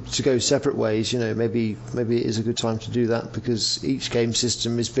go separate ways. Maybe it is a good time to do that, because each game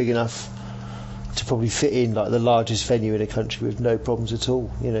system is big enough to probably fit in like the largest venue in a country with no problems at all.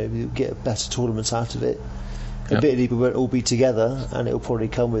 You get better tournaments out of it. Admittedly, we won't all be together, and it will probably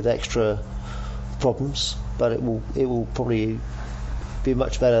come with extra problems, but it will probably be a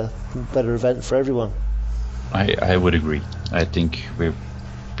much better event for everyone. I would agree. I think we've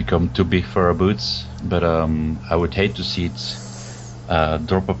become too big for our boots, but I would hate to see it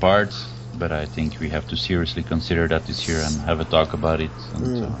drop apart, but I think we have to seriously consider that this year and have a talk about it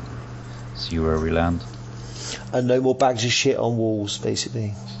and see where we land. And no more bags of shit on walls,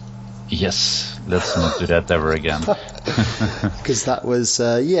 basically. Yes, let's not do that ever again. Because that was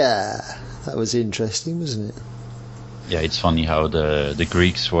interesting, wasn't it? Yeah, it's funny how the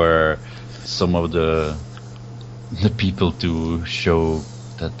Greeks were some of the people to show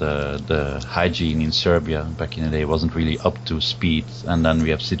that the hygiene in Serbia back in the day wasn't really up to speed, and then we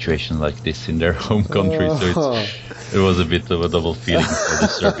have situations like this in their home country, so it was a bit of a double feeling for the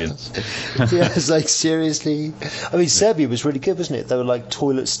Serbians. Yeah, it's like, seriously. I mean, Serbia was really good, wasn't it? There were like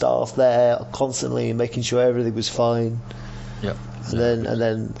toilet staff there constantly making sure everything was fine. Yeah. And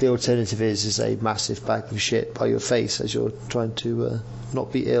then the alternative is a massive bag of shit by your face as you're trying to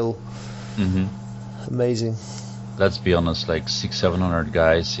not be ill. Mm-hmm. Amazing. Let's be honest, like 600-700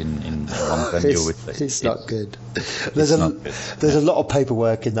 guys in one venue it's not good. There's a lot of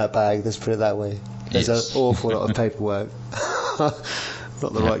paperwork in that bag. Let's put it that way. There's an awful lot of paperwork.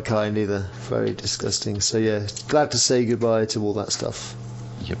 Not the right kind either. Very disgusting. So yeah, glad to say goodbye to all that stuff.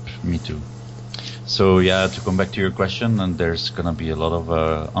 Yep, me too. So yeah, to come back to your question, and there's gonna be a lot of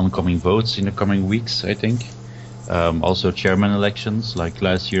oncoming votes in the coming weeks, I think. Also chairman elections, like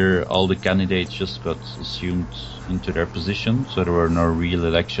last year all the candidates just got assumed into their position, so there were no real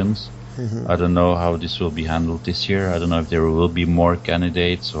elections. Mm-hmm. I don't know how this will be handled this year. I don't know if there will be more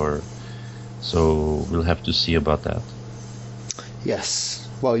candidates, or so we'll have to see about that. Yes,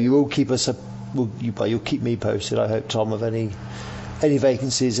 well, you will keep us you'll keep me posted, I hope, Tom, of any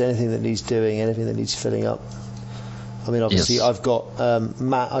vacancies, anything that needs doing, anything that needs filling up. I mean, obviously, yes. I've got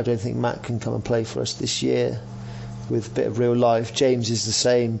Matt. I don't think Matt can come and play for us this year with a bit of real life. James is the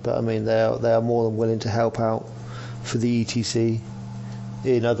same, but I mean, they are more than willing to help out for the ETC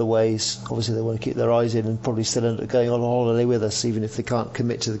in other ways. Obviously, they want to keep their eyes in and probably still end up going on holiday with us, even if they can't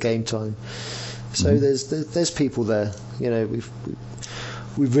commit to the game time. So there's people there. You know,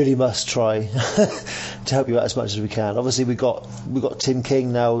 we really must try to help you out as much as we can. Obviously, we got Tim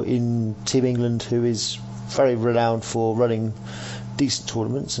King now in Team England, who is very renowned for running decent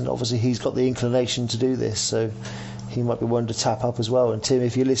tournaments, and obviously he's got the inclination to do this, so he might be one to tap up as well. And Tim,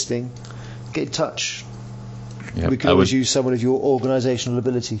 if you're listening, get in touch. Yep, we can always use someone of your organisational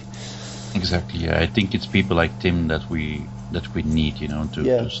ability. Exactly. Yeah, I think it's people like Tim that we need, you know,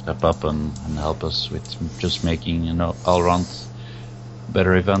 to step up and help us with just making, you know, all round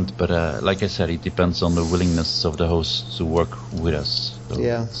better event. But like I said, it depends on the willingness of the hosts to work with us. So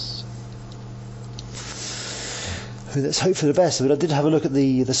yeah. Let's hope for the best. But I did have a look at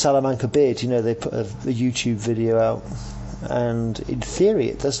the Salamanca bid. You know, they put a YouTube video out, and in theory,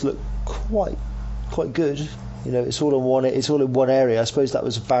 it does look quite good. You know, it's all in one area. I suppose that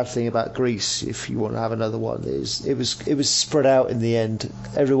was a bad thing about Greece. If you want to have another one, it was spread out in the end.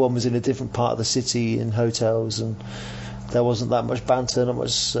 Everyone was in a different part of the city in hotels, and there wasn't that much banter, not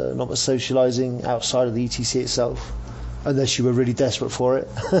much socialising outside of the ETC itself, unless you were really desperate for it.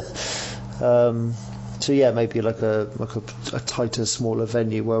 So yeah, maybe like a tighter, smaller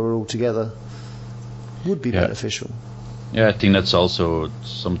venue where we're all together would be beneficial. Yeah, I think that's also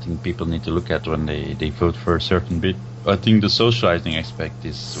something people need to look at when they vote for a certain bid. I think the socializing aspect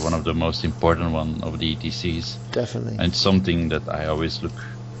is one of the most important one of the ETCs. Definitely. And it's something that I always look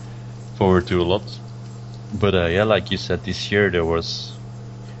forward to a lot. But yeah, like you said, this year it was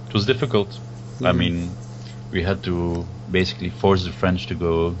difficult. Mm-hmm. I mean, we had to basically force the French to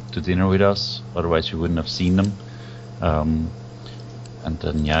go to dinner with us, otherwise we wouldn't have seen them. And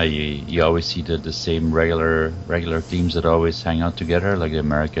then you always see the same regular teams that always hang out together, like the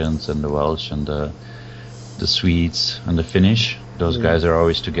Americans and the Welsh and the Swedes and the Finnish. Those guys are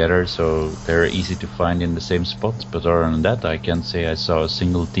always together, so they're easy to find in the same spot. But other than that, I can't say I saw a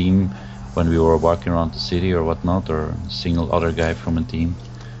single team when we were walking around the city or whatnot, or a single other guy from a team.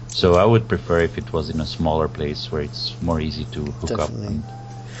 So I would prefer if it was in a smaller place where it's more easy to hook up. And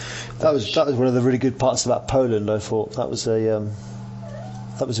that was one of the really good parts about Poland. I thought that was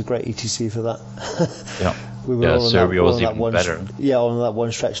a great ETC for that. Yeah. We were Serbia was even better. On that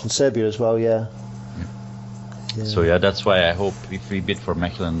one stretch, and Serbia as well. Yeah. So yeah, that's why I hope if we bid for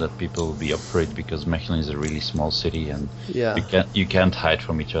Mechelen that people will be up for it, because Mechelen is a really small city and you can't hide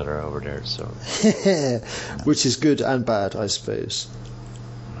from each other over there. So which is good and bad, I suppose.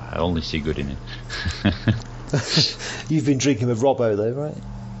 I only see good in it. You've been drinking with Robbo though, right?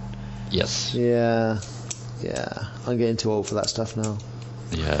 Yes. Yeah. I'm getting too old for that stuff now.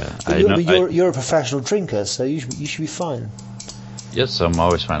 Yeah, you're a professional drinker, so you should be fine. Yes, I'm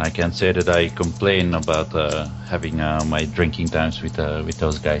always fine. I can't say that I complain about having my drinking times with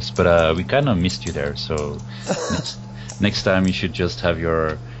those guys, but we kind of missed you there. So next time you should just have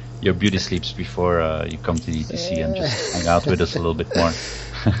your beauty sleeps before you come to the ETC and just hang out with us a little bit more.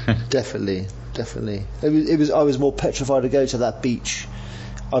 Definitely. I was more petrified to go to that beach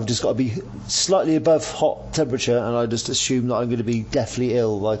I've just got to be slightly above hot temperature, and I just assume that I'm going to be deathly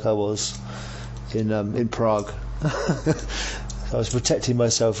ill, like I was in Prague. I was protecting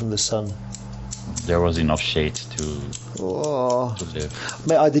myself from the sun. There was enough shade to live.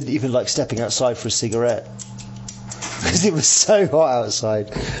 Mate, I didn't even like stepping outside for a cigarette because it was so hot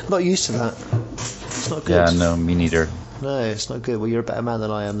outside. Not used to that. It's not good. Yeah, no, me neither. No, it's not good. Well, you're a better man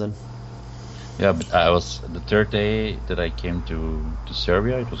than I am then. Yeah, but I was the third day that I came to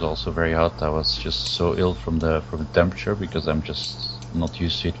Serbia. It was also very hot. I was just so ill from the temperature because I'm just not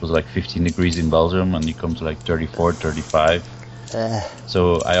used to it. It was like 15 degrees in Belgium, and you come to like 34, 35.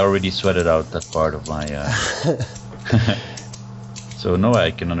 So I already sweated out that part of my. So no,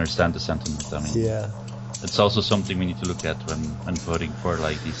 I can understand the sentiment. I mean, yeah, it's also something we need to look at when voting for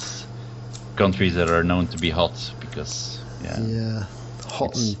like these countries that are known to be hot, because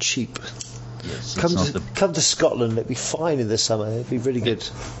hot and cheap. Yes, come to Scotland. It'd be fine in the summer. It'd be really good.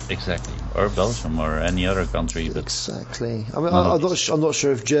 Exactly, or Belgium, or any other country. But exactly. I mean, I'm not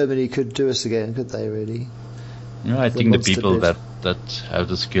sure if Germany could do us again, could they? Really? No, I think the people that have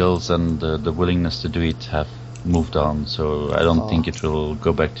the skills and the willingness to do it have moved on. So I don't think it will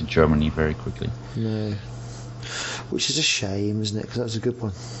go back to Germany very quickly. No. Which is a shame, isn't it? Because that was a good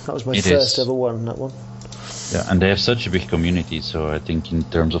one. That was my first ever one. That one. Yeah, and they have such a big community, so I think in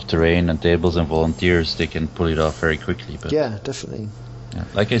terms of terrain and tables and volunteers, they can pull it off very quickly. But yeah, definitely. Yeah,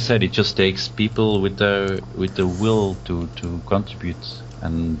 like I said, it just takes people with the will to contribute,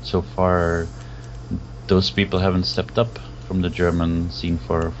 and so far, those people haven't stepped up from the German scene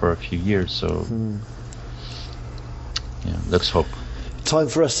for a few years. So yeah, let's hope. Time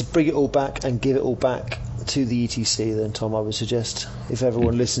for us to bring it all back and give it all back to the ETC then, Tom. I would suggest, if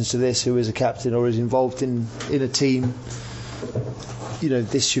everyone listens to this who is a captain or is involved in a team,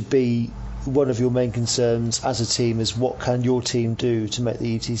 this should be one of your main concerns as a team, is what can your team do to make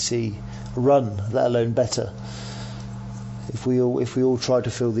the ETC run, let alone better. If we all try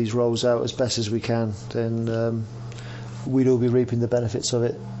to fill these roles out as best as we can, then we'd all be reaping the benefits of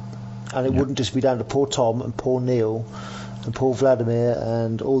it, and it wouldn't just be down to poor Tom and poor Neil and Paul Vladimir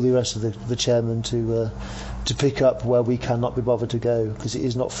and all the rest of the chairmen to pick up where we cannot be bothered to go, because it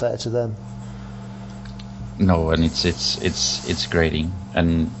is not fair to them. No, and it's grading,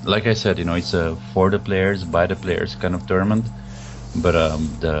 and like I said, it's a for the players, by the players kind of tournament, but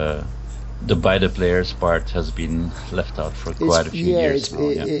the by the players part has been left out for quite a few years.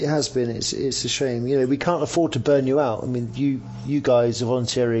 It has been. It's a shame. We can't afford to burn you out. I mean, you guys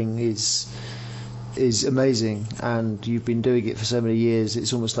volunteering is amazing, and you've been doing it for so many years.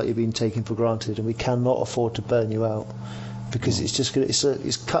 It's almost like you've been taken for granted, and we cannot afford to burn you out, because it's just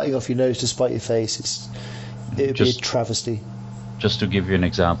it's cutting off your nose to spite your face. It'd be a travesty. Just to give you an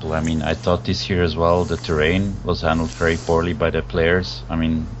example, I mean, I thought this year as well the terrain was handled very poorly by the players. I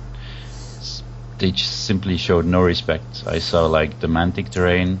mean, they just simply showed no respect. I saw like the Mantic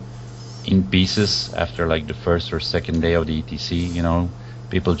terrain in pieces after like the first or second day of the ETC.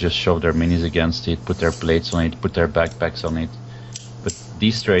 People just shoved their minis against it, put their plates on it, put their backpacks on it. But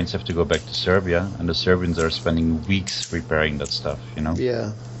these trains have to go back to Serbia, and the Serbians are spending weeks repairing that stuff,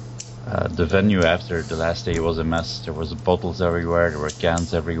 Yeah. The venue after the last day was a mess. There was bottles everywhere, there were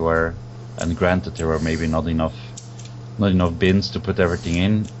cans everywhere, and granted there were maybe not enough bins to put everything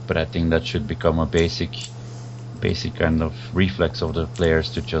in, but I think that should become a basic kind of reflex of the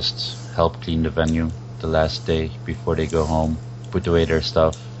players to just help clean the venue the last day before they go home. Put away their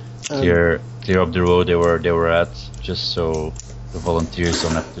stuff, clear up the road they were at, just so the volunteers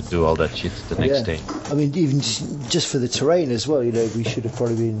don't have to do all that shit the next day. I mean, even just for the terrain as well, we should have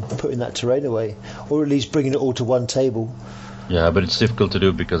probably been putting that terrain away, or at least bringing it all to one table. Yeah, but it's difficult to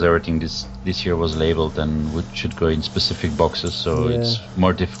do because everything this year was labeled and should go in specific boxes, so it's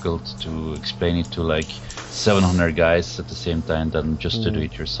more difficult to explain it to like 700 guys at the same time than just to do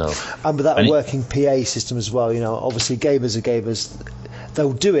it yourself. And with that working PA system as well, obviously gamers are gamers.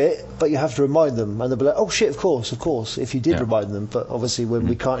 They'll do it, but you have to remind them, and they'll be like, "Oh shit, of course," if you did remind them. But obviously, when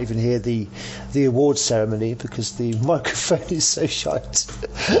we can't even hear the awards ceremony because the microphone is so shite,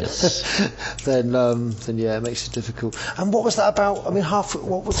 then it makes it difficult. And what was that about? I mean,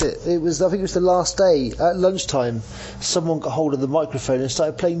 what was it? I think it was the last day at lunchtime. Someone got hold of the microphone and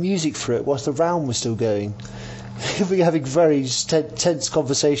started playing music for it whilst the round was still going. We were having very tense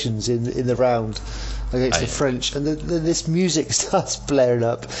conversations in the round against the French, and then this music starts blaring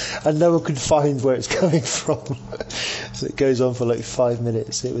up and no one could find where it's coming from. So it goes on for like 5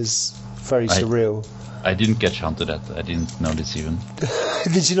 minutes. It was very surreal. I didn't catch on to that. I didn't notice even.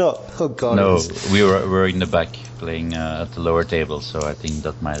 Did you not? Oh god. No, we were in the back playing at the lower table, so I think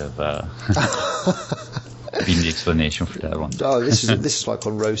that might have been the explanation for that one. Oh, this is like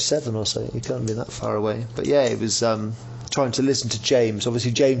on row 7 or so. You can't be that far away. But yeah, it was trying to listen to James.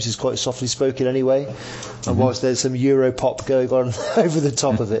 Obviously, James is quite softly spoken anyway. And whilst there's some Euro pop going on over the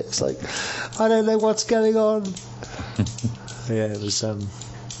top of it, it's like, I don't know what's going on. Yeah, it was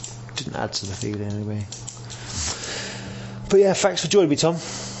didn't add to the feeling anyway. But yeah, thanks for joining me, Tom.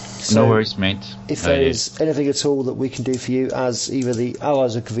 So no worries, mate. If there is anything at all that we can do for you as either the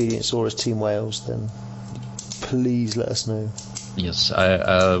Allies of Convenience or as Team Wales, then please let us know. Yes,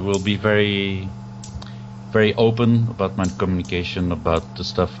 I will be very, very open about my communication about the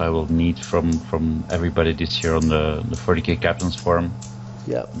stuff I will need from everybody this year on the 40K Captains Forum.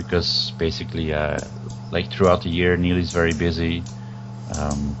 Yeah. Because basically, like throughout the year, Neil is very busy.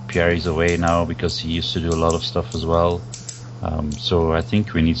 Pierre is away now because he used to do a lot of stuff as well. So I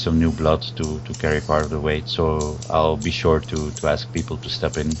think we need some new blood to carry part of the weight. So I'll be sure to ask people to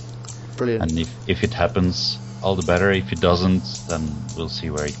step in. Brilliant. And if it happens, all the better. If it doesn't, then we'll see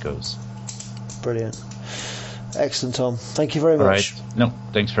where it goes. Brilliant. Excellent, Tom. Thank you very much. All right. No,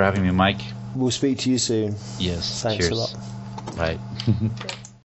 thanks for having me, Mike. We'll speak to you soon. Yes. Thanks cheers. a lot. Bye.